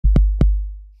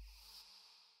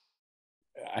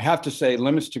I have to say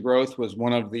Limits to Growth was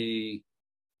one of the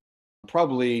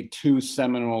probably two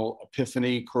seminal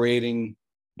epiphany creating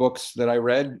books that I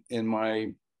read in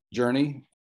my journey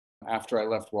after I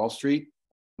left Wall Street.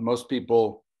 Most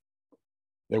people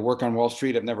that work on Wall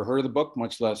Street have never heard of the book,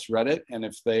 much less read it. And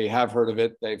if they have heard of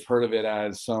it, they've heard of it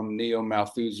as some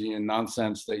neo-Malthusian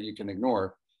nonsense that you can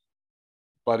ignore.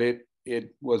 But it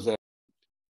was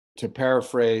to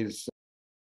paraphrase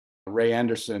Ray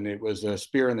Anderson, it was a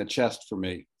spear in the chest for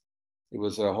me. It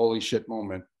was a holy shit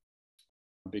moment,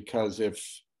 because if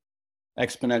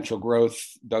exponential growth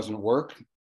doesn't work,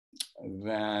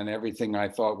 then everything I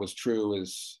thought was true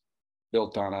is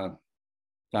built on a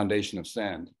foundation of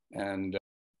sand. And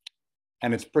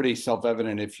it's pretty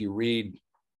self-evident if you read,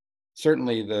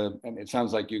 certainly and it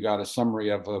sounds like you got a summary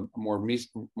of a more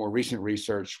recent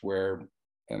research where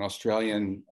an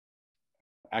Australian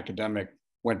academic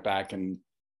went back and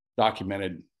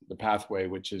documented the pathway,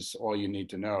 which is all you need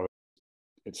to know.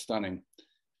 It's stunning.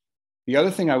 The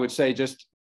other thing I would say, just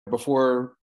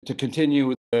before, to continue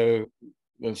with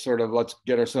the sort of let's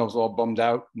get ourselves all bummed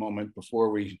out moment before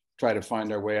we try to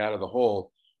find our way out of the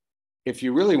hole. If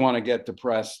you really want to get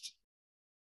depressed,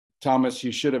 Thomas,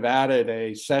 you should have added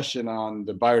a session on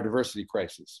the biodiversity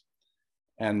crisis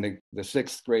and the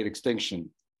sixth great extinction.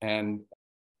 And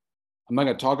I'm not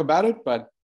going to talk about it, but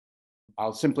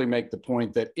I'll simply make the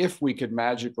point that if we could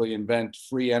magically invent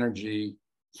free energy,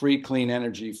 free clean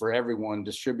energy for everyone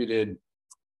distributed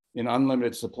in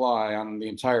unlimited supply on the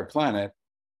entire planet,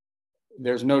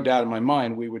 there's no doubt in my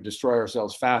mind we would destroy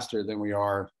ourselves faster than we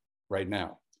are right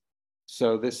now.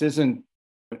 So this isn't,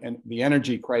 and the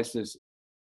energy crisis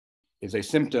is a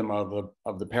symptom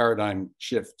of the paradigm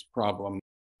shift problem,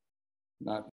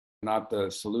 not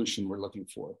the solution we're looking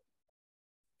for.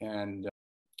 And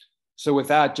so with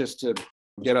that, just to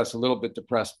get us a little bit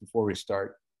depressed before we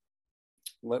start,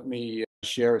 let me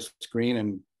share a screen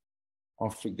and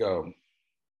off we go. Is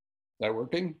that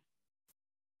working?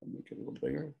 I'll make it a little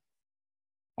bigger.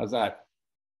 How's that?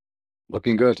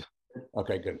 Looking good.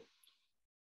 Okay, good.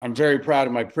 I'm very proud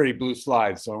of my pretty blue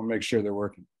slides, so I'll make sure they're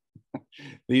working.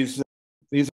 These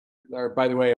are, by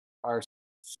the way, are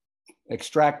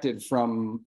extracted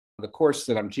from the course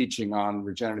that I'm teaching on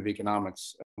regenerative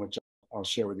economics, which I'll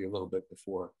share with you a little bit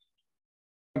before.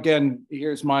 Again,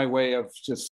 here's my way of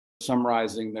just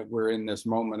summarizing that we're in this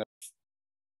moment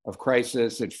of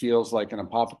crisis. It feels like an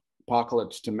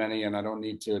apocalypse to many, and I don't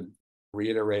need to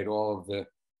reiterate all of the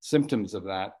symptoms of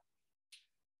that.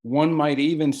 One might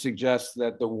even suggest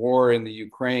that the war in the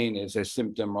Ukraine is a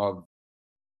symptom of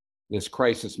this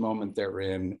crisis moment they're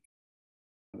in.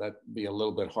 That'd be a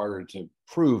little bit harder to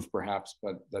prove, perhaps,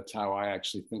 but that's how I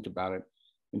actually think about it.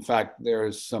 In fact,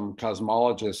 there's some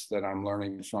cosmologists that I'm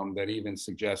learning from that even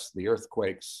suggest the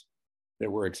earthquakes that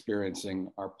we're experiencing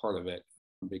are part of it,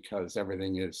 because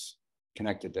everything is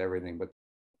connected to everything, but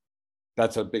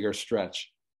that's a bigger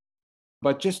stretch.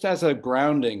 But just as a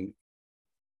grounding,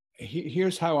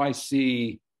 here's how I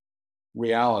see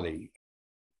reality.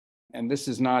 And this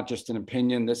is not just an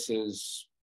opinion, this is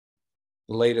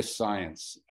the latest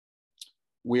science.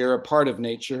 We're a part of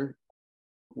nature.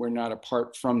 We're not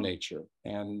apart from nature.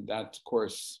 And that, of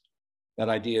course, that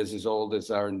idea is as old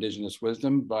as our indigenous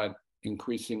wisdom, but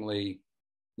increasingly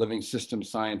living system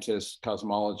scientists,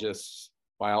 cosmologists,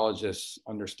 biologists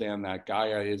understand that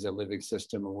Gaia is a living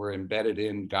system and we're embedded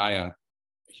in Gaia.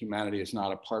 Humanity is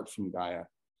not apart from Gaia.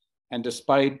 And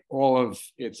despite all of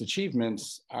its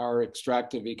achievements, our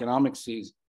extractive economic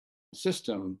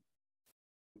system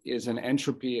is an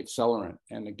entropy accelerant.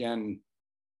 And again,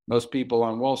 most people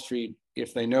on Wall Street,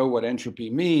 if they know what entropy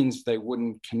means, they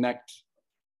wouldn't connect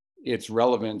its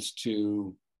relevance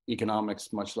to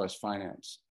economics, much less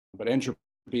finance. But entropy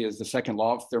is the second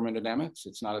law of thermodynamics.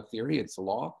 It's not a theory, it's a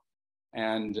law.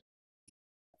 And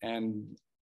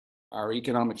our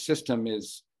economic system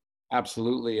is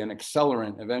absolutely an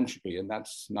accelerant of entropy, and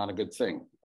that's not a good thing.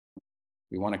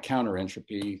 We want to counter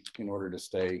entropy in order to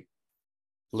stay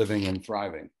living and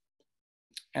thriving.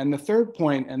 And the third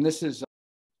point, and this is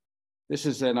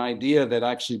an idea that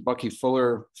actually Bucky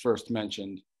Fuller first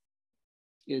mentioned,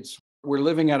 we're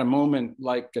living at a moment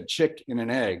like a chick in an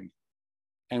egg,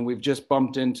 and we've just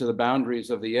bumped into the boundaries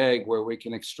of the egg where we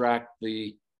can extract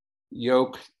the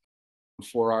yolk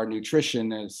for our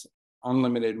nutrition as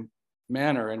unlimited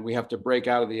manner, and we have to break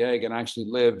out of the egg and actually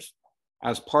live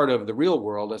as part of the real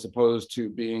world as opposed to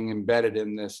being embedded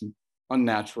in this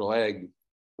unnatural egg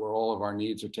where all of our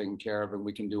needs are taken care of and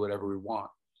we can do whatever we want.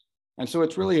 And so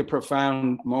it's really a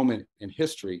profound moment in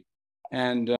history.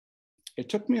 And it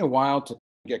took me a while to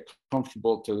get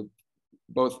comfortable to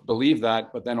both believe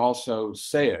that, but then also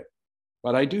say it.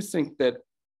 But I do think that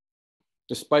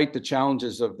despite the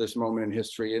challenges of this moment in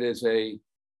history, it is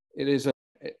an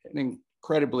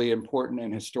incredibly important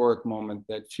and historic moment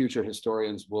that future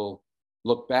historians will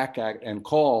look back at and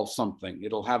call something.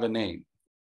 It'll have a name.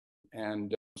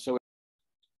 And so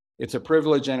it's a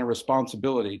privilege and a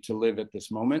responsibility to live at this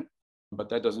moment, but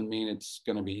that doesn't mean it's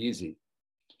going to be easy.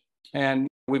 And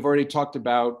we've already talked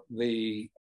about the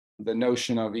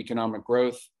notion of economic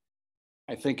growth.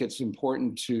 I think it's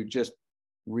important to just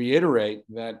reiterate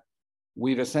that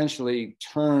we've essentially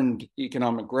turned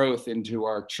economic growth into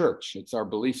our church. It's our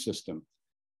belief system.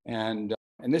 And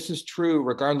this is true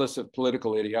regardless of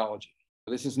political ideology.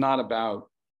 This is not about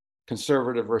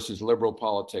conservative versus liberal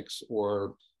politics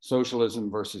or socialism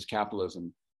versus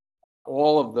capitalism.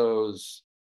 All of those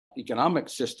economic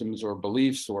systems or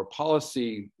beliefs or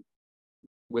policy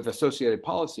with associated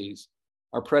policies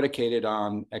are predicated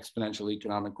on exponential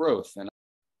economic growth. And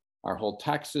our whole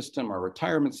tax system, our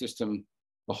retirement system,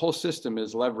 the whole system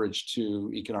is leveraged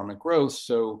to economic growth.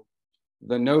 So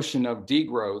the notion of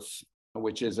degrowth,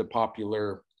 which is a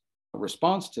popular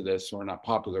response to this, or not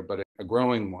popular, but a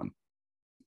growing one,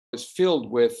 is filled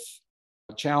with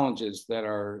challenges that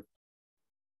are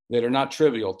not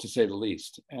trivial, to say the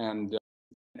least. And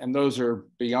those are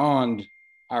beyond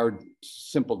our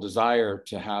simple desire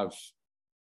to have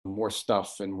more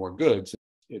stuff and more goods.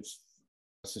 It's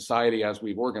society as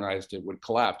we've organized it would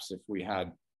collapse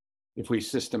if we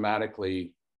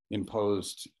systematically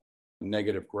imposed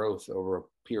negative growth over a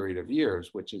period of years,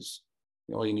 which is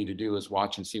all you need to do is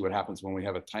watch and see what happens when we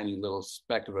have a tiny little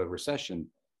speck of a recession,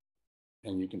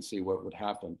 and you can see what would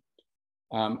happen.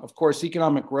 Of course,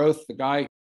 economic growth, the guy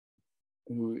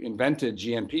who invented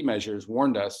GNP measures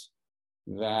warned us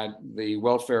that the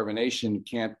welfare of a nation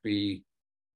can't be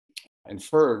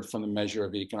inferred from the measure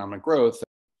of economic growth.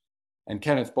 And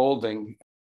Kenneth Boulding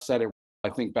said it, I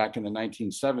think, back in the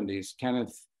 1970s.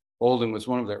 Kenneth Boulding was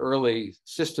one of the early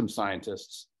system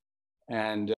scientists.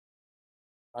 And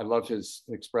I love his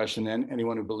expression, and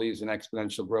anyone who believes in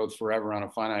exponential growth forever on a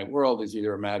finite world is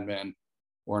either a madman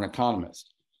or an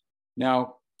economist.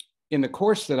 Now, in the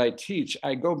course that I teach,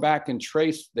 I go back and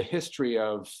trace the history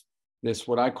of this,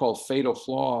 what I call fatal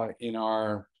flaw in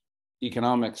our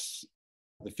economics,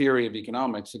 the theory of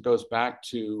economics. It goes back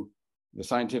to the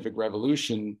scientific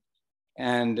revolution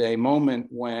and a moment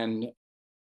when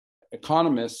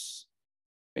economists,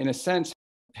 in a sense,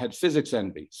 had physics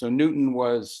envy. So Newton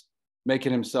was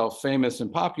making himself famous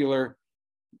and popular,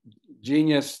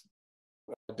 genius,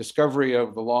 discovery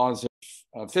of the laws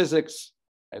of physics,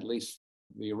 at least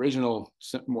the original,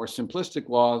 more simplistic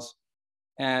laws.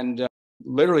 And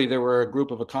literally, there were a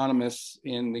group of economists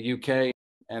in the UK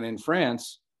and in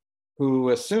France who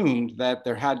assumed that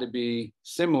there had to be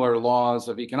similar laws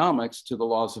of economics to the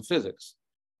laws of physics.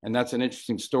 And that's an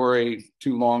interesting story,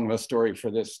 too long of a story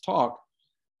for this talk.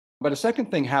 But a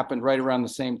second thing happened right around the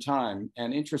same time.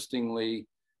 And interestingly,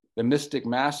 the Mystic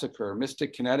Massacre,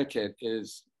 Mystic, Connecticut,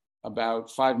 is about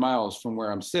 5 miles from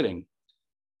where I'm sitting.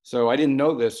 So I didn't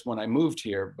know this when I moved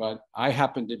here, but I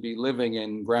happened to be living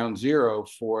in ground zero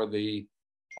for the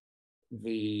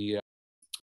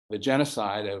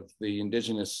genocide of the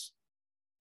indigenous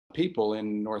people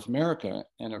in North America.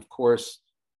 And of course,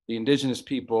 the indigenous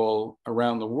people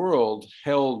around the world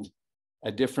held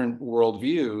a different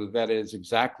worldview that is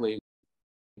exactly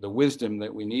the wisdom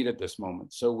that we need at this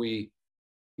moment. So we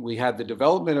had the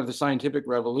development of the scientific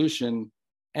revolution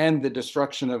and the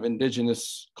destruction of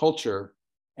indigenous culture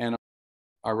and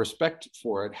our respect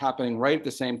for it happening right at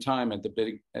the same time at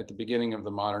the beginning of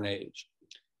the modern age.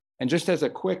 And just as a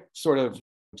quick sort of,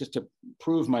 just to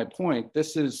prove my point,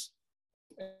 this is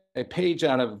a page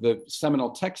out of the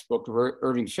seminal textbook of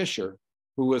Irving Fisher,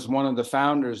 who was one of the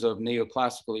founders of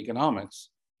neoclassical economics.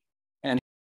 And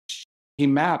he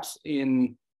maps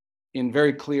in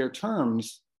very clear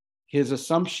terms his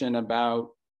assumption about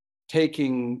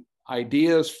taking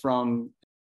ideas from,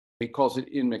 he calls it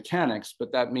in mechanics,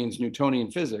 but that means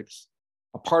Newtonian physics.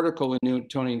 A particle in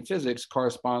Newtonian physics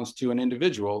corresponds to an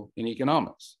individual in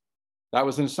economics. That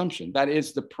was an assumption. That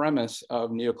is the premise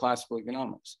of neoclassical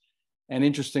economics. And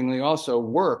interestingly, also,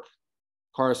 work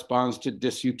corresponds to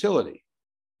disutility.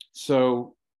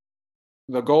 So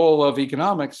the goal of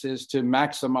economics is to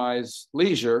maximize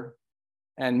leisure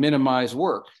and minimize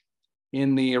work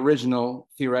in the original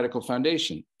theoretical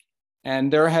foundation.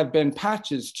 And there have been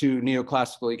patches to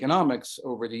neoclassical economics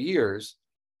over the years,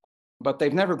 but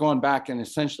they've never gone back and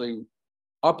essentially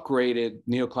upgraded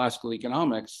neoclassical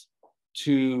economics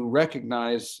to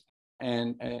recognize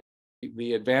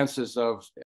the advances of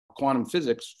quantum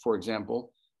physics, for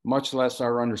example, much less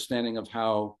our understanding of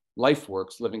how life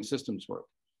works, living systems work.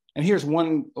 And here's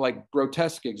one like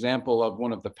grotesque example of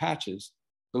one of the patches.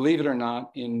 believe it or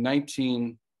not, in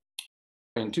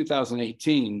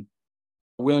 2018,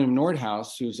 William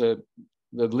Nordhaus, who's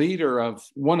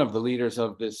one of the leaders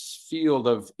of this field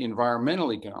of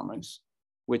environmental economics,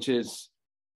 which is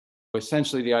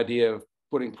essentially the idea of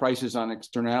putting prices on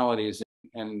externalities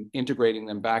and integrating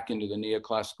them back into the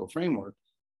neoclassical framework.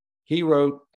 He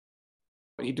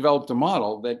developed a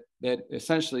model that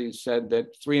essentially said that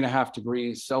 3.5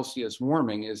 degrees Celsius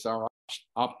warming is our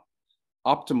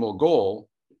optimal goal,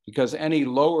 because any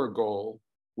lower goal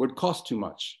would cost too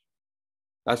much.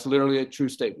 That's literally a true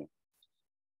statement.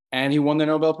 And he won the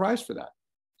Nobel Prize for that.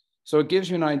 So it gives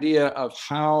you an idea of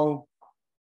how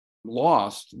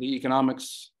lost the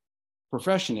economics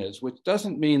profession is, which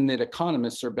doesn't mean that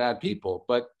economists are bad people,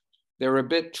 but they're a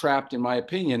bit trapped, in my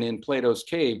opinion, in Plato's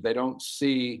cave.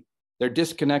 They're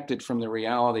disconnected from the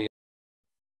reality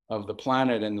of the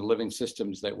planet and the living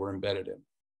systems that we're embedded in.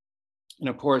 And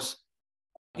of course,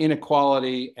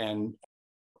 inequality and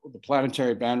the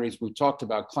planetary boundaries, we talked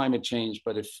about climate change,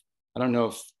 but I don't know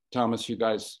if, Thomas, you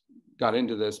guys got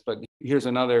into this, but here's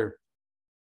another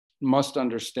must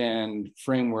understand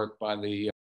framework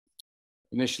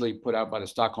initially put out by the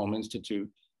Stockholm Institute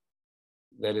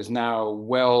that is now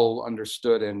well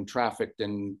understood and trafficked,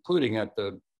 including at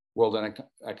the World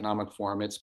Economic Forum.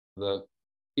 It's the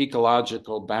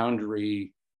ecological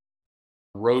boundary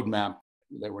roadmap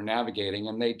that we're navigating,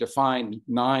 and they defined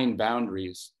 9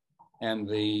 boundaries, and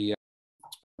the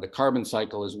carbon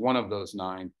cycle is one of those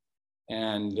 9.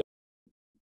 And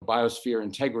biosphere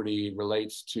integrity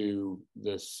relates to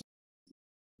this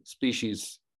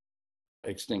species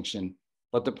extinction.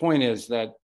 But the point is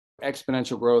that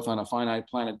exponential growth on a finite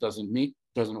planet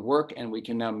doesn't work, and we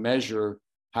can now measure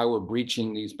how we're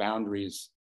breaching these boundaries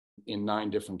in 9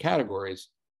 different categories.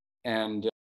 And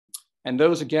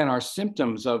those, again, are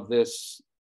symptoms of this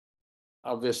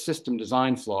system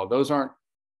design flaw. Those are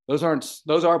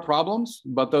problems,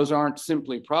 but those aren't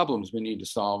simply problems we need to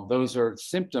solve. Those are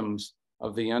symptoms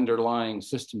of the underlying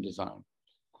system design.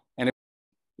 And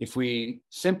if we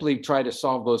simply try to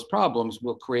solve those problems,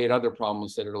 we'll create other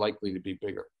problems that are likely to be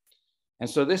bigger. And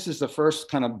so this is the first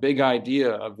kind of big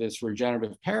idea of this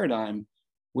regenerative paradigm,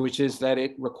 which is that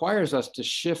it requires us to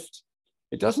shift.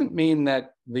 It doesn't mean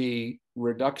that the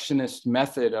reductionist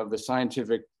method of the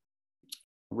scientific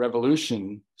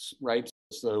revolution, right?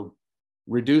 So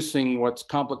reducing what's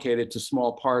complicated to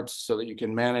small parts so that you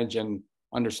can manage and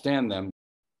understand them.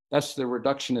 That's the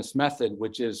reductionist method,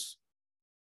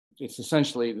 it's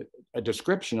essentially a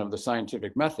description of the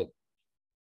scientific method.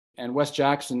 And Wes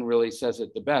Jackson really says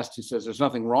it the best. He says there's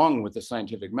nothing wrong with the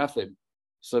scientific method,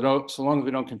 so long as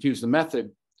we don't confuse the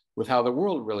method with how the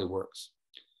world really works.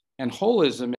 And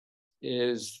holism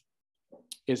is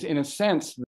in a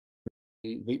sense,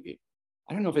 I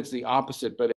don't know if it's the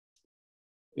opposite, but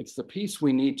it's the piece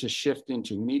we need to shift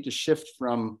into. We need to shift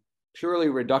from purely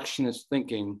reductionist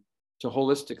thinking to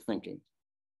holistic thinking.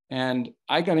 And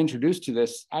I got introduced to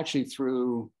this actually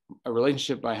through a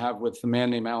relationship I have with a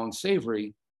man named Alan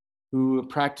Savory, who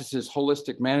practices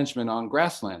holistic management on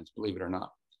grasslands, believe it or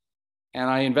not. And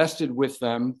I invested with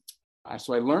them.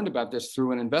 So I learned about this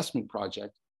through an investment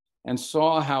project and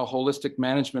saw how holistic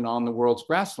management on the world's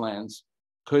grasslands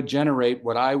could generate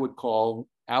what I would call,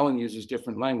 Alan uses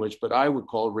different language, but I would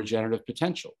call regenerative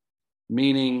potential,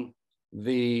 meaning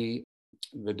the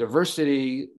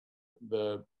diversity,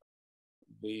 the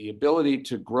ability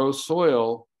to grow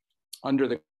soil under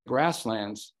the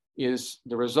grasslands is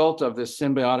the result of this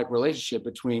symbiotic relationship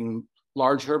between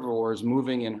large herbivores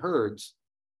moving in herds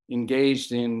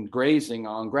engaged in grazing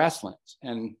on grasslands.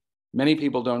 And many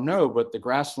people don't know, but the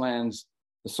grasslands,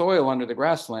 the soil under the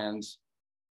grasslands,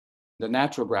 the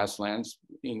natural grasslands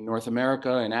in North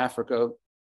America and Africa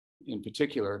in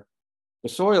particular, the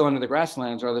soil under the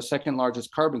grasslands are the second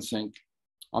largest carbon sink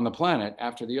on the planet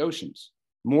after the oceans,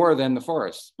 more than the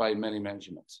forests by many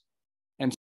measurements.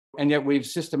 And yet we've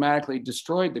systematically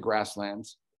destroyed the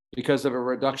grasslands because of a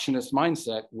reductionist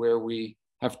mindset where we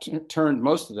have turned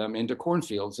most of them into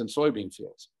cornfields and soybean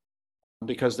fields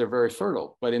because they're very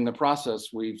fertile. But in the process,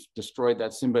 we've destroyed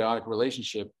that symbiotic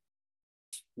relationship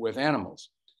with animals.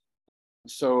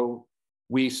 So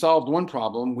we solved one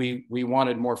problem. We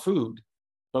wanted more food,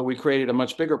 but we created a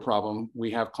much bigger problem.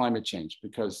 We have climate change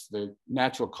because the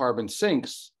natural carbon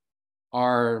sinks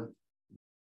are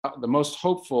the most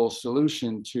hopeful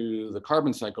solution to the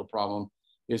carbon cycle problem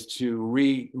is to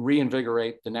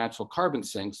reinvigorate the natural carbon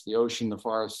sinks, the ocean, the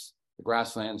forests, the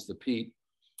grasslands, the peat,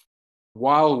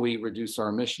 while we reduce our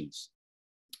emissions.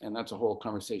 And that's a whole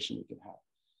conversation we can have.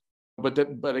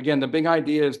 But again, the big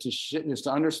idea is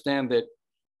to understand that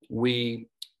we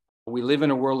live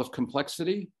in a world of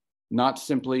complexity, not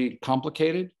simply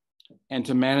complicated. And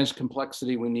to manage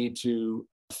complexity, we need to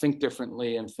think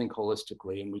differently and think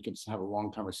holistically. And we can have a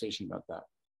long conversation about that.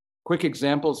 Quick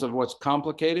examples of what's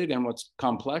complicated and what's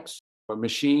complex. A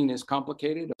machine is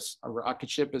complicated. A rocket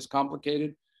ship is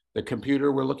complicated. The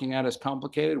computer we're looking at is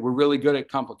complicated. We're really good at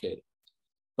complicated.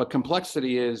 But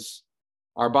complexity is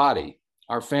our body,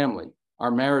 our family,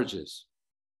 our marriages,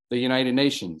 the United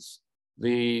Nations,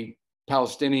 the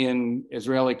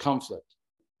Palestinian-Israeli conflict.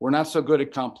 We're not so good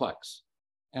at complex.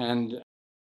 And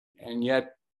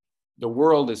yet the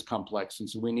world is complex. And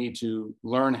so we need to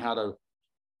learn how to,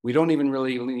 we don't even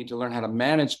really need to learn how to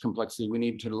manage complexity. We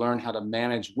need to learn how to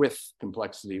manage with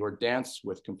complexity or dance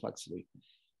with complexity.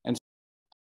 And so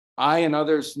I and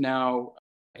others now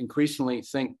increasingly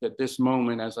think that this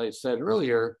moment, as I said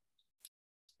earlier,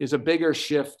 is a bigger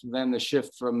shift than the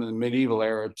shift from the medieval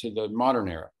era to the modern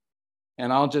era.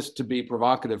 And I'll just, to be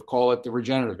provocative, call it the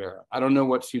regenerative era. I don't know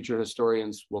what future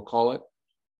historians will call it.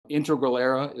 Integral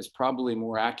era is probably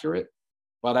more accurate,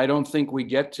 but I don't think we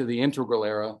get to the integral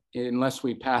era unless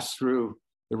we pass through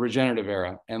the regenerative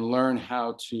era and learn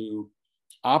how to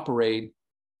operate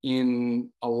in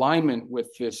alignment with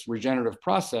this regenerative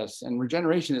process. And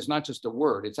regeneration is not just a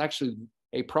word, it's actually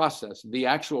a process, the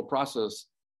actual process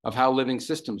of how living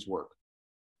systems work.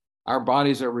 Our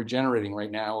bodies are regenerating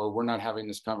right now, or we're not having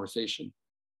this conversation.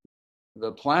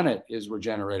 The planet is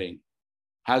regenerating,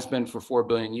 has been for 4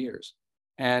 billion years.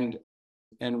 And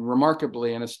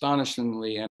remarkably and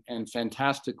astonishingly and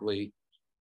fantastically,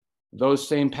 those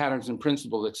same patterns and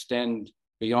principles extend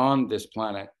beyond this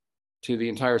planet to the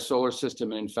entire solar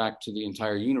system, and in fact, to the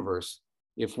entire universe,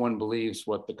 if one believes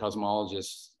what the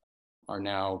cosmologists are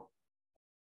now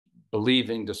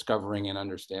believing, discovering, and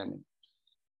understanding.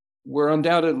 We're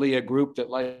undoubtedly a group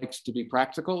that likes to be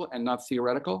practical and not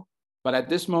theoretical, but at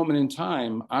this moment in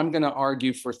time, I'm going to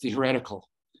argue for theoretical.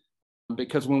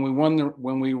 Because when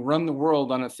we run the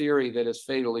world on a theory that is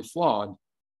fatally flawed,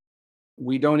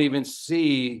 we don't even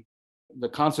see the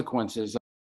consequences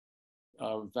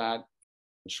of that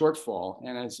shortfall.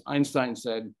 And as Einstein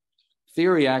said,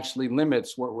 theory actually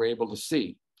limits what we're able to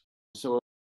see. So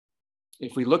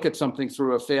if we look at something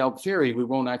through a failed theory, we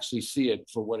won't actually see it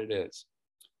for what it is.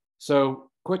 So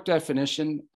quick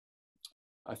definition,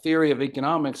 a theory of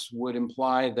economics would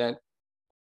imply that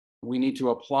we need to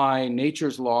apply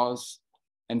nature's laws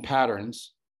and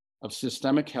patterns of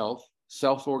systemic health,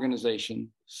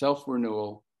 self-organization,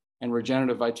 self-renewal, and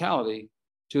regenerative vitality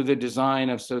to the design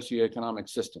of socioeconomic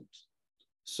systems.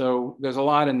 So there's a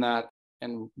lot in that,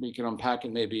 and we can unpack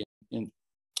it maybe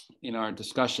in our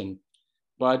discussion.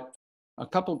 But a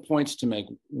couple of points to make.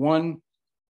 One,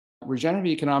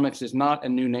 regenerative economics is not a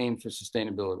new name for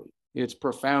sustainability. It's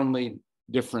profoundly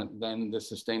different than the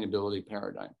sustainability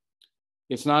paradigm.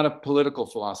 It's not a political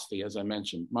philosophy, as I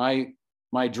mentioned.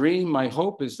 My dream, my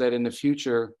hope is that in the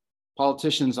future,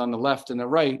 politicians on the left and the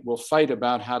right will fight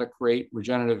about how to create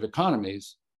regenerative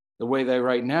economies the way they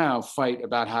right now fight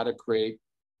about how to create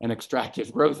an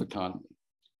extractive growth economy.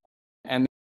 And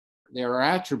there are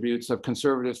attributes of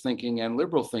conservative thinking and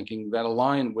liberal thinking that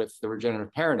align with the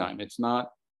regenerative paradigm.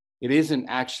 It isn't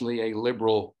actually a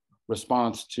liberal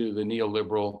response to the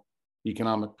neoliberal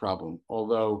economic problem.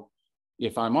 Although,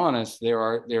 if I'm honest,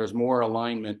 there's more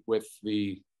alignment with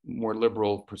the more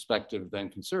liberal perspective than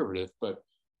conservative, but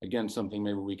again, something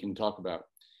maybe we can talk about.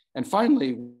 And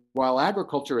finally, while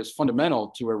agriculture is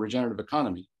fundamental to a regenerative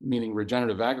economy, meaning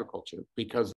regenerative agriculture,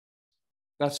 because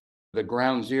that's the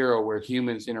ground zero where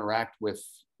humans interact with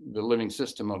the living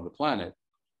system of the planet,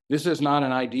 this is not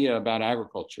an idea about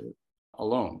agriculture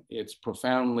alone. It's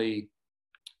profoundly,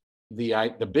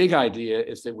 the big idea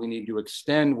is that we need to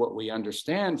extend what we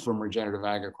understand from regenerative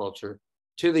agriculture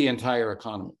to the entire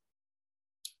economy.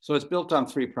 So it's built on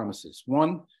 3 premises.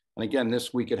 One, and again,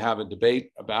 this we could have a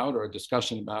debate about or a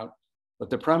discussion about, but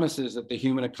the premise is that the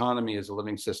human economy is a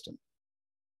living system.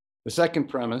 The second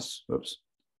premise,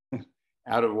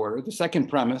 out of order. The second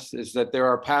premise is that there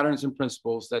are patterns and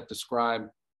principles that describe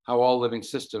how all living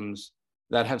systems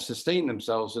that have sustained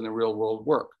themselves in the real world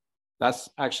work. That's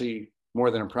actually more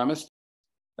than a premise.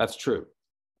 That's true.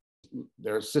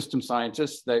 There are system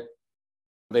scientists that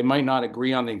they might not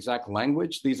agree on the exact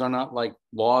language. These are not like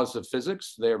laws of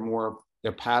physics. They're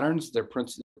patterns, they're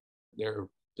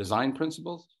design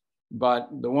principles. But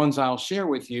the ones I'll share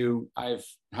with you, I've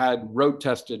had road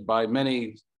tested by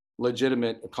many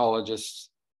legitimate ecologists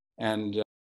and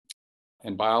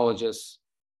biologists,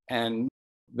 and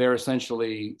they're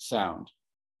essentially sound.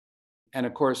 And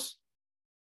of course,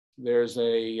 there's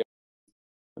a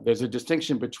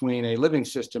distinction between a living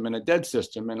system and a dead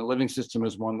system, and a living system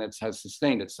is one that has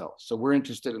sustained itself. So we're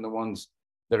interested in the ones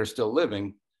that are still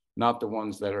living, not the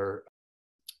ones that are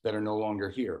no longer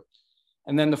here.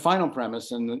 And then the final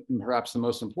premise, and perhaps the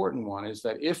most important one, is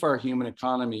that if our human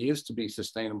economy is to be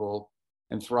sustainable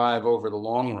and thrive over the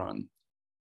long run,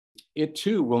 it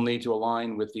too will need to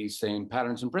align with these same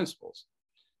patterns and principles.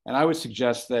 And I would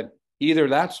suggest that either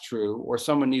that's true, or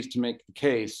someone needs to make the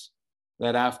case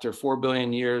that after 4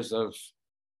 billion years of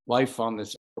life on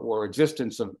this, or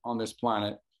existence on this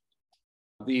planet,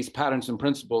 these patterns and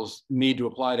principles need to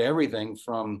apply to everything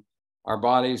from our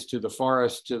bodies to the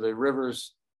forests to the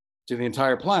rivers to the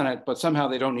entire planet, but somehow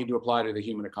they don't need to apply to the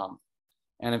human economy.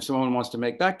 And if someone wants to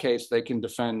make that case, they can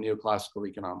defend neoclassical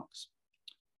economics.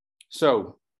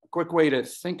 So a quick way to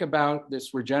think about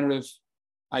this regenerative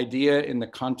idea in the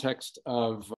context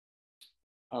of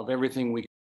everything we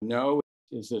know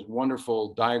is this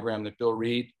wonderful diagram that Bill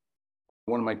Reed,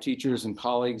 one of my teachers and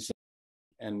colleagues,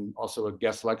 and also a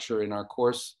guest lecturer in our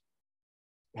course,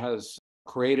 has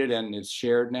created and is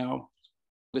shared now.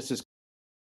 This is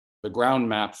the ground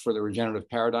map for the regenerative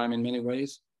paradigm in many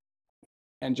ways.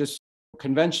 And just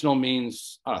conventional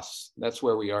means us. That's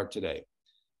where we are today.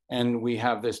 And we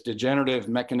have this degenerative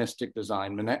mechanistic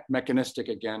design, mechanistic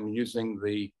again, using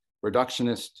the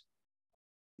reductionist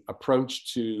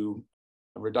approach to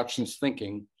reductionist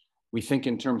thinking. We think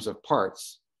in terms of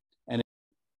parts. And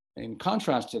in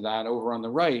contrast to that, over on the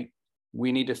right,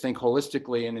 we need to think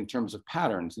holistically and in terms of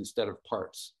patterns instead of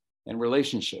parts and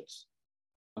relationships.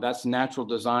 That's natural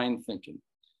design thinking.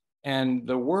 And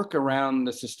the work around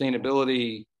the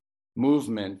sustainability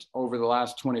movement over the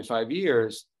last 25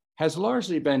 years has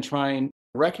largely been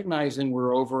recognizing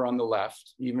we're over on the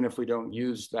left, even if we don't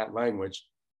use that language,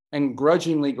 and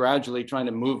grudgingly, gradually trying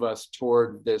to move us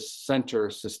toward this center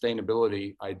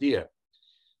sustainability idea.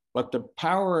 But the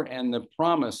power and the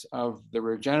promise of the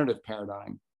regenerative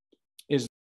paradigm is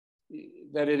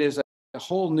that it is a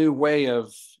whole new way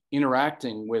of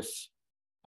interacting with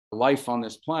life on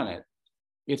this planet.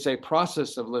 It's a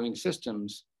process of living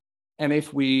systems. And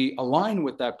if we align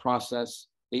with that process,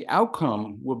 the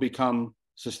outcome will become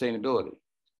sustainability.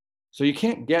 So you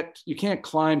can't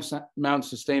climb Mount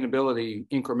Sustainability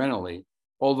incrementally,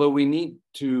 although we need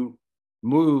to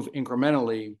move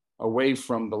incrementally away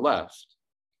from the left.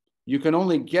 You can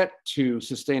only get to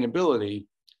sustainability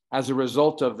as a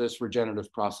result of this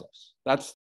regenerative process.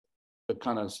 That's the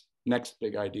kind of next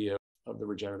big idea of the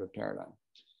regenerative paradigm.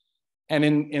 And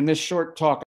in this short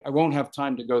talk, I won't have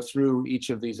time to go through each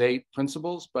of these 8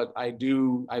 principles, but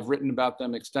I've written about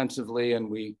them extensively, and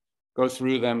we go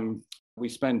through them. We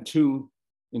spend 2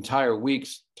 entire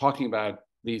weeks talking about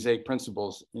these 8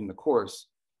 principles in the course.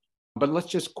 But let's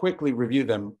just quickly review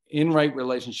them. In right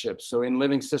relationships. So in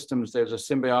living systems, there's a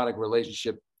symbiotic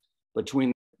relationship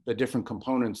between the different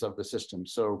components of the system.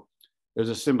 So there's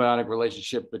a symbiotic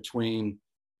relationship between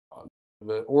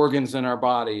the organs in our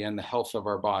body and the health of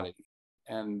our body.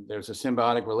 And there's a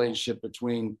symbiotic relationship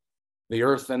between the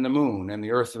earth and the moon, and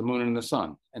the earth, the moon, and the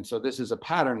sun. And so this is a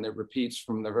pattern that repeats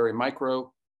from the very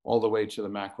micro all the way to the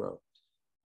macro.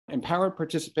 Empowered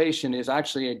participation is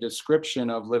actually a description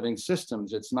of living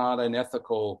systems. It's not an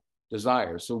ethical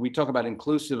desire. So we talk about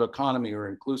inclusive economy or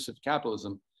inclusive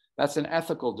capitalism. That's an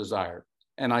ethical desire,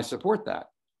 and I support that.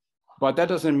 But that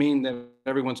doesn't mean that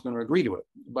everyone's going to agree to it.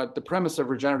 But the premise of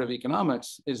regenerative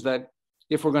economics is that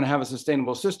if we're going to have a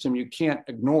sustainable system, you can't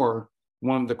ignore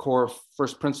one of the core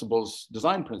first principles,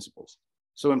 design principles.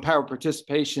 So empowered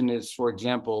participation is, for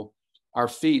example, our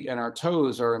feet and our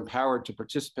toes are empowered to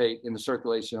participate in the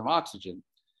circulation of oxygen.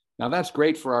 Now that's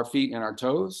great for our feet and our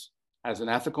toes as an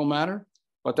ethical matter,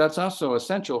 but that's also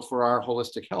essential for our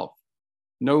holistic health.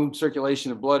 No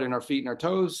circulation of blood in our feet and our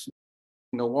toes,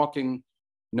 no walking,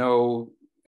 no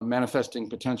manifesting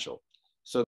potential.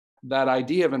 So that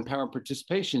idea of empowered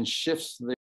participation shifts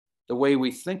the way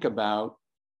we think about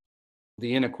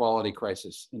the inequality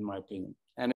crisis, in my opinion.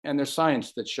 And there's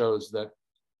science that shows that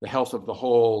the health of the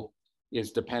whole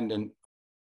is dependent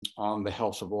on the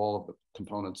health of all of the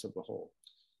components of the whole.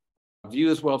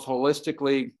 Views wealth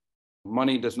holistically.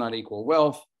 Money does not equal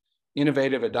wealth.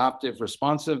 Innovative, adaptive,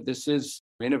 responsive.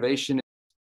 Innovation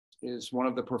is one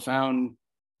of the profound,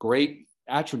 great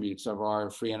attributes of our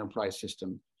free enterprise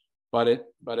system. But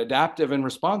adaptive and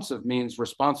responsive means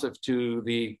responsive to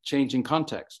the changing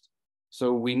context.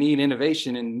 So we need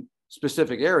innovation in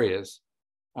specific areas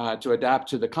to adapt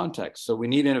to the context. So we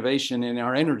need innovation in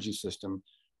our energy system.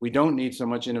 We don't need so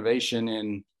much innovation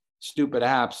in stupid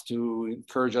apps to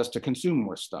encourage us to consume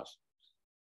more stuff.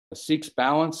 It seeks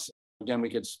balance. Again, we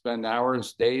could spend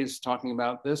hours, days talking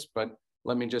about this, but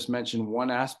let me just mention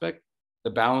one aspect. The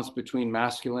balance between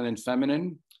masculine and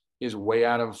feminine is way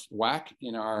out of whack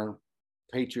in our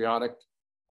patriarchy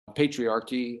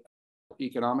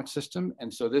economic system.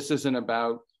 And so this isn't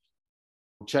about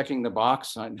checking the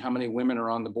box on how many women are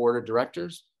on the board of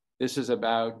directors. This is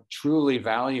about truly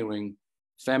valuing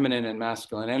feminine and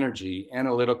masculine energy,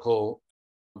 analytical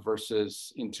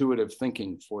versus intuitive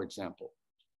thinking, for example.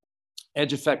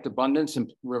 Edge effect abundance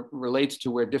relates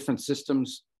to where different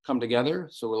systems come together.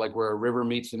 So we're like where a river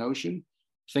meets an ocean.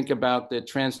 Think about the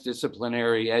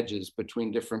transdisciplinary edges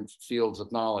between different fields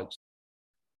of knowledge.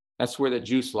 That's where the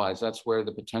juice lies. That's where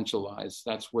the potential lies.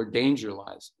 That's where danger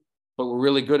lies. But we're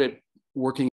really good at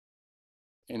working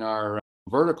in our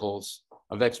verticals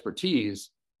of expertise.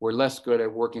 We're less good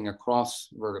at working across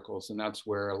verticals, and that's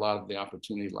where a lot of the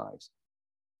opportunity lies.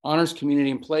 Honors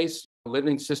community in place.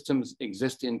 Living systems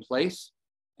exist in place,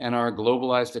 and our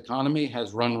globalized economy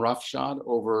has run roughshod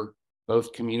over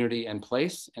both community and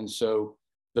place. And so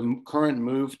the current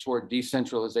move toward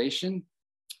decentralization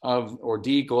or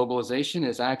deglobalization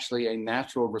is actually a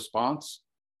natural response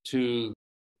to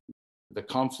the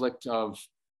conflict of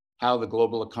how the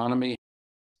global economy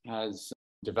has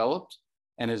developed,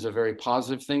 and is a very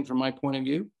positive thing from my point of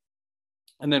view.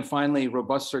 And then finally,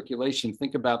 robust circulation.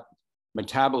 Think about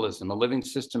metabolism. A living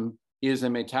system is a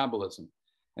metabolism.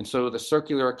 And so the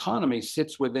circular economy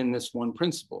sits within this one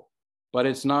principle, but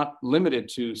it's not limited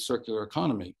to circular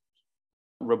economy.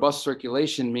 Robust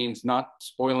circulation means not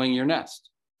spoiling your nest.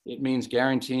 It means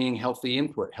guaranteeing healthy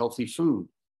input, healthy food.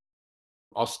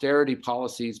 Austerity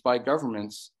policies by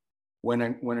governments, when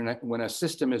a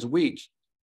system is weak,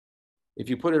 if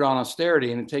you put it on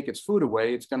austerity and take its food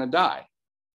away, it's going to die.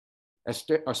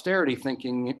 Austerity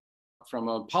thinking from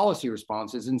a policy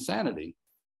response is insanity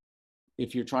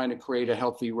if you're trying to create a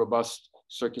healthy, robust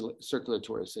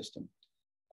circulatory system.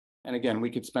 And again, we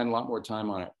could spend a lot more time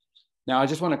on it. Now, I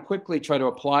just want to quickly try to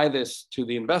apply this to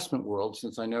the investment world,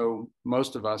 since I know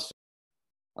most of us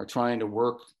are trying to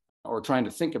work or trying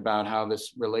to think about how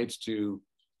this relates to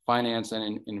finance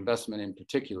and investment in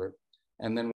particular,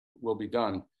 and then we'll be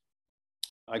done.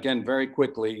 Again, very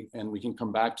quickly, and we can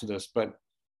come back to this, but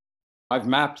I've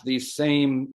mapped these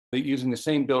using the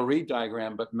same Bill Reed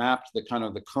diagram, but mapped the kind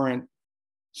of the current,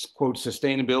 quote,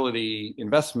 sustainability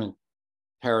investment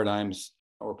paradigms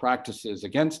or practices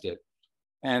against it.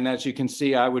 And as you can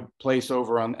see, I would place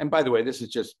over on, and by the way, this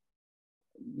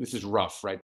is rough,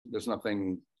 right? There's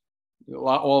nothing,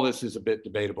 all this is a bit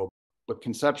debatable, but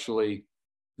conceptually,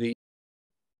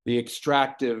 the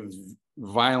extractive,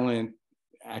 violent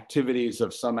activities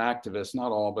of some activists,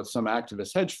 not all, but some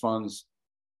activist hedge funds,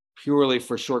 purely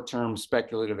for short-term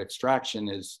speculative extraction,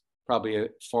 is probably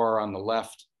far on the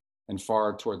left and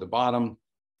far toward the bottom.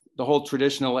 The whole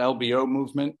traditional LBO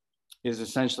movement is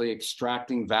essentially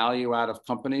extracting value out of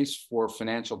companies for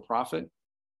financial profit.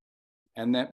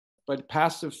 But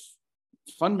passive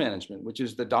fund management, which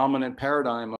is the dominant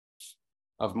paradigm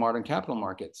of modern capital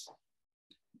markets,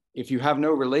 if you have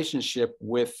no relationship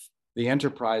with the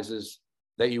enterprises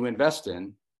that you invest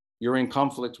in, you're in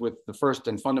conflict with the first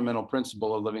and fundamental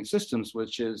principle of living systems,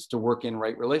 which is to work in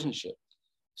right relationship.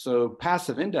 So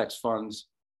passive index funds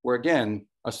were, again,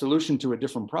 a solution to a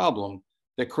different problem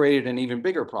that created an even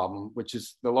bigger problem, which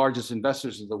is the largest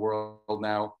investors of the world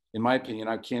now, in my opinion,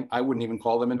 I wouldn't even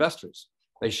call them investors.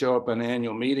 They show up at an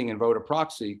annual meeting and vote a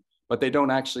proxy, but they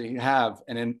don't actually have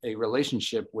a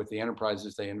relationship with the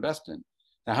enterprises they invest in.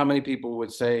 Now, how many people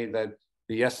would say that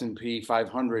the S&P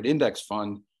 500 index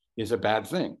fund is a bad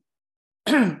thing?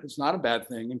 It's not a bad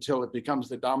thing until it becomes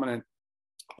the dominant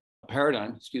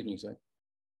paradigm, excuse me,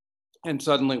 and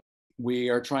suddenly we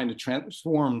are trying to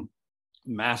transform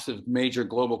massive, major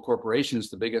global corporations,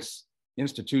 the biggest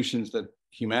institutions that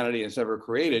humanity has ever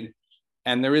created,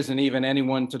 and there isn't even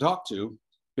anyone to talk to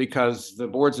because the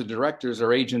boards of directors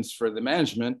are agents for the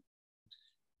management,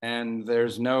 and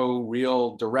there's no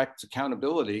real direct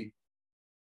accountability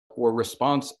or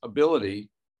responsibility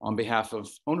on behalf of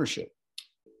ownership.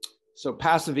 So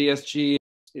passive ESG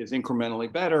is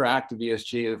incrementally better. Active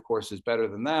ESG, of course, is better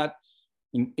than that.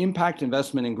 In impact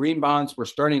investment in green bonds, we're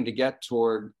starting to get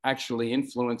toward actually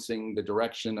influencing the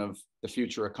direction of the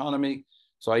future economy.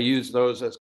 So I use those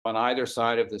as on either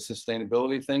side of the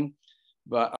sustainability thing,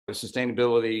 but the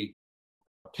sustainability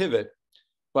pivot.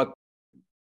 But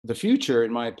the future,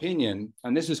 in my opinion,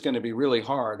 and this is going to be really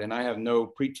hard, and I have no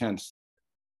pretense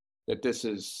that this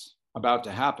is about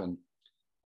to happen,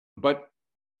 but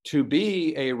to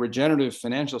be a regenerative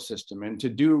financial system and to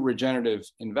do regenerative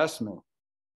investment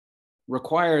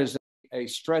requires a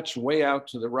stretch way out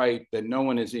to the right that no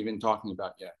one is even talking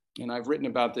about yet. And I've written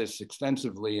about this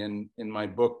extensively in my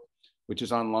book, which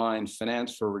is online,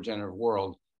 Finance for a Regenerative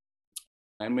World.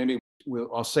 And maybe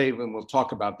I'll save and we'll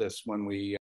talk about this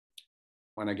when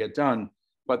I get done.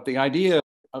 But the idea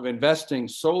of investing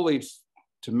solely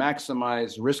to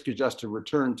maximize risk-adjusted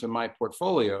return to my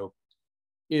portfolio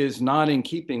is not in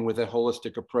keeping with a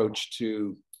holistic approach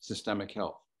to systemic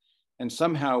health. And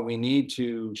somehow we need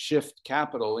to shift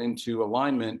capital into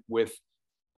alignment with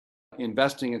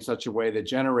investing in such a way that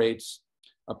generates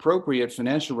appropriate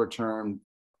financial return,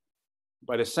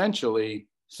 but essentially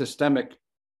systemic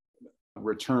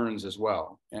returns as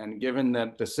well. And given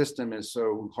that the system is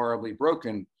so horribly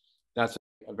broken, that's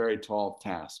a very tall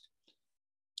task.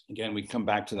 Again, we come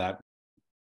back to that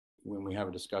when we have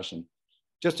a discussion.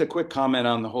 Just a quick comment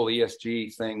on the whole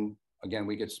ESG thing. Again,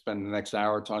 we could spend the next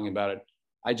hour talking about it.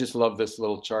 I just love this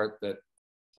little chart that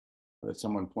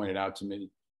someone pointed out to me,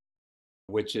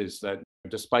 which is that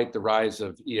despite the rise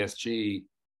of ESG,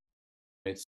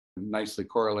 it's nicely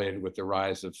correlated with the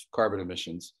rise of carbon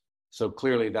emissions. So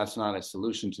clearly that's not a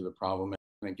solution to the problem.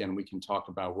 And again, we can talk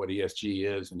about what ESG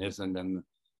is and isn't and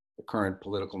the current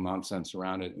political nonsense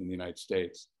around it in the United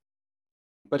States.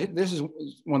 But this is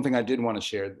one thing I did want to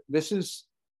share. This is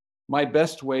my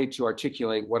best way to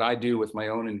articulate what I do with my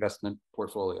own investment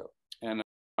portfolio. And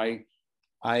I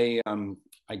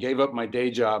gave up my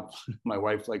day job. My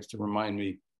wife likes to remind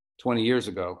me 20 years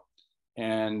ago.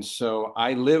 And so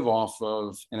I live off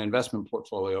of an investment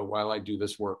portfolio while I do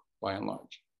this work by and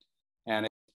large. And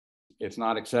it's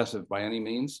not excessive by any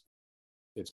means.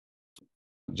 It's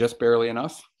just barely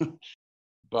enough.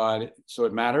 But so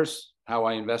it matters how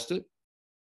I invest it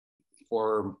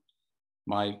for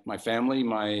my family,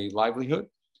 my livelihood.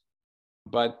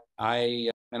 But I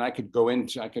could go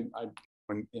into,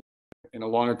 in a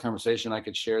longer conversation, I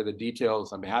could share the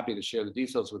details. I'm happy to share the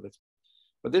details with it.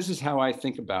 But this is how I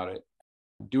think about it.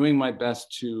 Doing my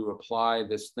best to apply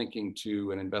this thinking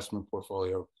to an investment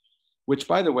portfolio, which,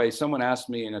 by the way, someone asked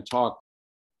me in a talk,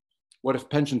 what if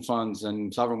pension funds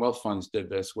and sovereign wealth funds did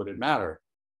this? Would it matter?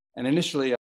 And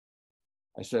initially,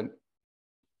 I said,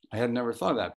 I had never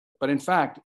thought of that. But in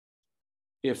fact,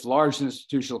 if large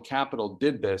institutional capital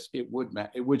did this, it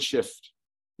would shift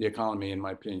the economy, in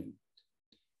my opinion.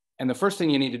 And the first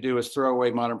thing you need to do is throw away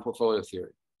modern portfolio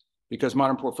theory, because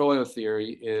modern portfolio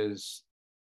theory is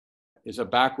a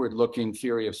backward-looking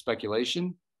theory of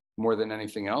speculation more than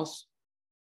anything else.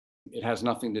 It has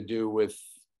nothing to do with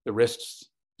the risks,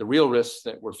 the real risks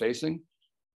that we're facing.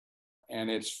 And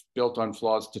it's built on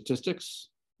flawed statistics,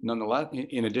 nonetheless,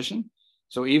 in addition.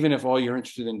 So even if all you're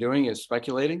interested in doing is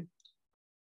speculating,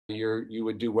 you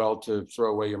would do well to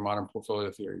throw away your modern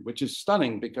portfolio theory, which is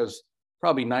stunning because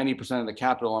probably 90% of the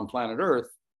capital on planet Earth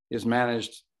is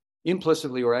managed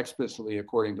implicitly or explicitly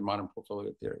according to modern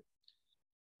portfolio theory.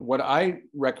 What I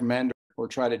recommend or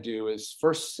try to do is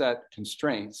first set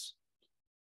constraints,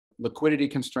 liquidity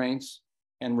constraints,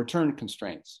 and return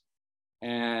constraints.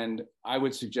 And I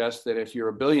would suggest that if you're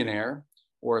a billionaire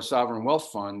or a sovereign wealth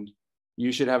fund,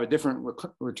 you should have a different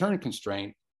return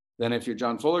constraint than if you're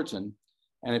John Fullerton.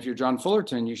 And if you're John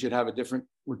Fullerton, you should have a different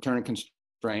return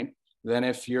constraint than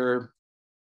if you're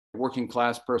a working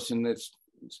class person that's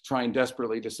trying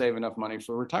desperately to save enough money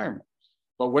for retirement.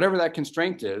 But whatever that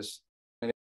constraint is,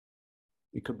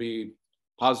 it could be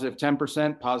positive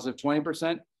 10%, positive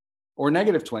 20%, or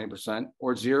negative 20%,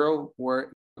 or zero,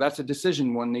 or that's a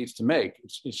decision one needs to make.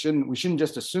 We shouldn't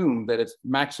just assume that it's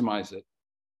maximize it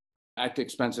at the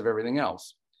expense of everything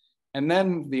else. And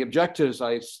then the objectives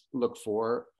I look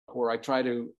for, or I try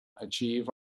to achieve,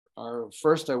 are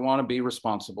first, I want to be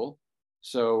responsible.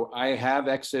 So I have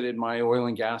exited my oil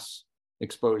and gas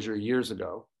exposure years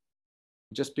ago,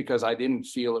 just because I didn't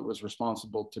feel it was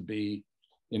responsible to be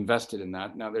invested in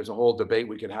that. Now, there's a whole debate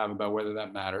we could have about whether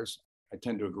that matters. I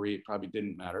tend to agree it probably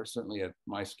didn't matter, certainly at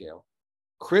my scale.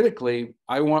 Critically,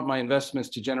 I want my investments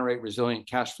to generate resilient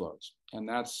cash flows. And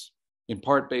that's in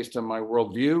part based on my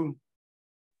worldview,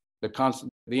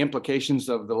 the implications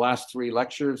of the last 3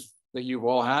 lectures that you've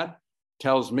all had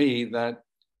tells me that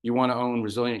you want to own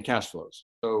resilient cash flows.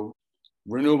 So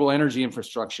renewable energy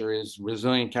infrastructure is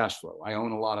resilient cash flow. I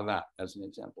own a lot of that as an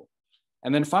example.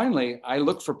 And then finally, I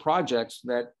look for projects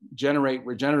that generate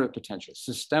regenerative potential,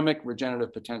 systemic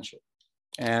regenerative potential.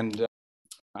 And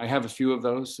I have a few of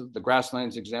those. The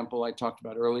grasslands example I talked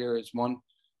about earlier is one.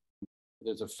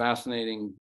 There's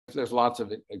lots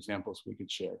of examples we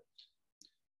could share.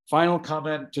 Final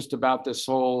comment just about this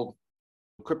whole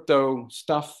crypto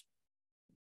stuff.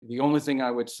 The only thing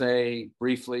I would say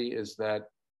briefly is that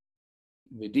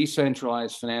the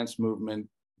decentralized finance movement,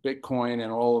 Bitcoin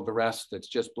and all of the rest that's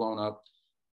just blown up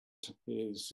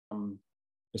is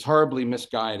horribly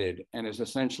misguided and is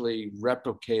essentially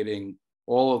replicating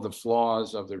all of the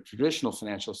flaws of the traditional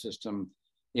financial system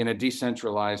in a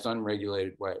decentralized,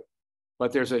 unregulated way.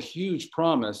 But there's a huge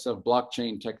promise of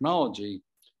blockchain technology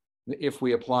if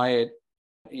we apply it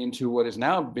into what is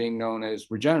now being known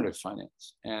as regenerative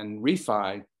finance. And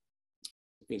refi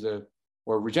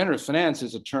or regenerative finance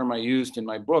is a term I used in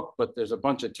my book, but there's a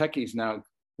bunch of techies now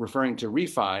referring to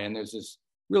refi, and there's this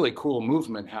really cool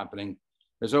movement happening.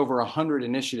 There's over 100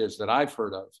 initiatives that I've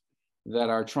heard of that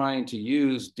are trying to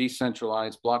use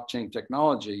decentralized blockchain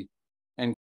technology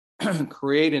and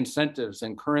create incentives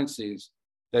and currencies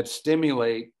that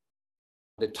stimulate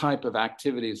the type of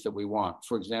activities that we want.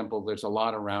 For example, there's a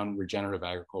lot around regenerative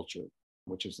agriculture,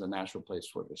 which is the natural place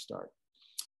for it to start.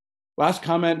 Last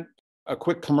comment, a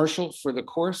quick commercial for the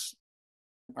course.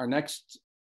 Our next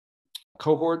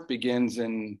cohort begins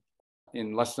in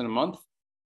less than a month.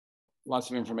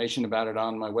 Lots of information about it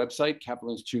on my website,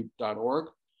 capitalinstitute.org.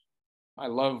 I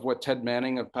love what Ted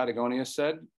Manning of Patagonia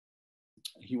said.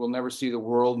 He will never see the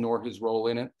world nor his role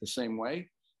in it the same way.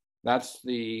 That's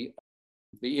the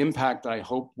impact I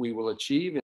hope we will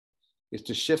achieve, is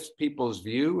to shift people's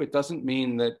view. It doesn't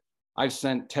mean that I've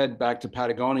sent Ted back to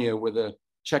Patagonia with a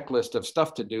checklist of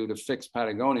stuff to do to fix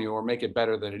Patagonia or make it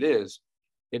better than it is.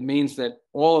 It means that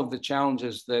all of the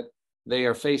challenges that they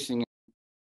are facing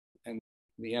and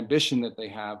the ambition that they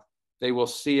have, they will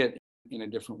see it in a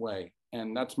different way.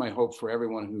 And that's my hope for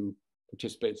everyone who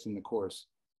participates in the course.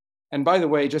 And by the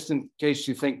way, just in case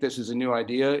you think this is a new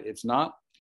idea, it's not.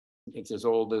 It's as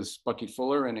old as Bucky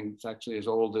Fuller, and it's actually as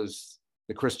old as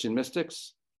the Christian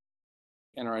mystics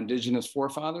and our indigenous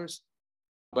forefathers.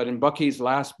 But in Bucky's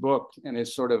last book and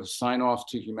his sort of sign off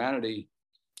to humanity,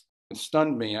 it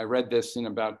stunned me. I read this in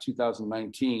about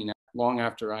 2019, long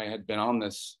after I had been on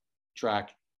this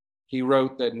track. He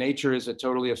wrote that nature is a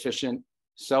totally efficient,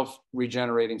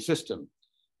 self-regenerating system.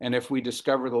 And if we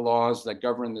discover the laws that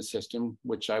govern the system,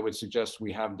 which I would suggest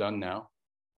we have done now,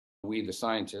 we the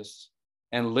scientists,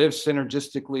 and live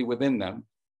synergistically within them,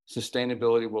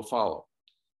 sustainability will follow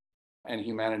and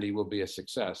humanity will be a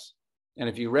success. And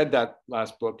if you read that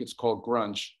last book, it's called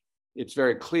Grunch. It's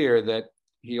very clear that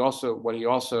what he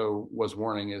also was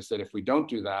warning is that if we don't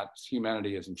do that,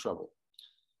 humanity is in trouble.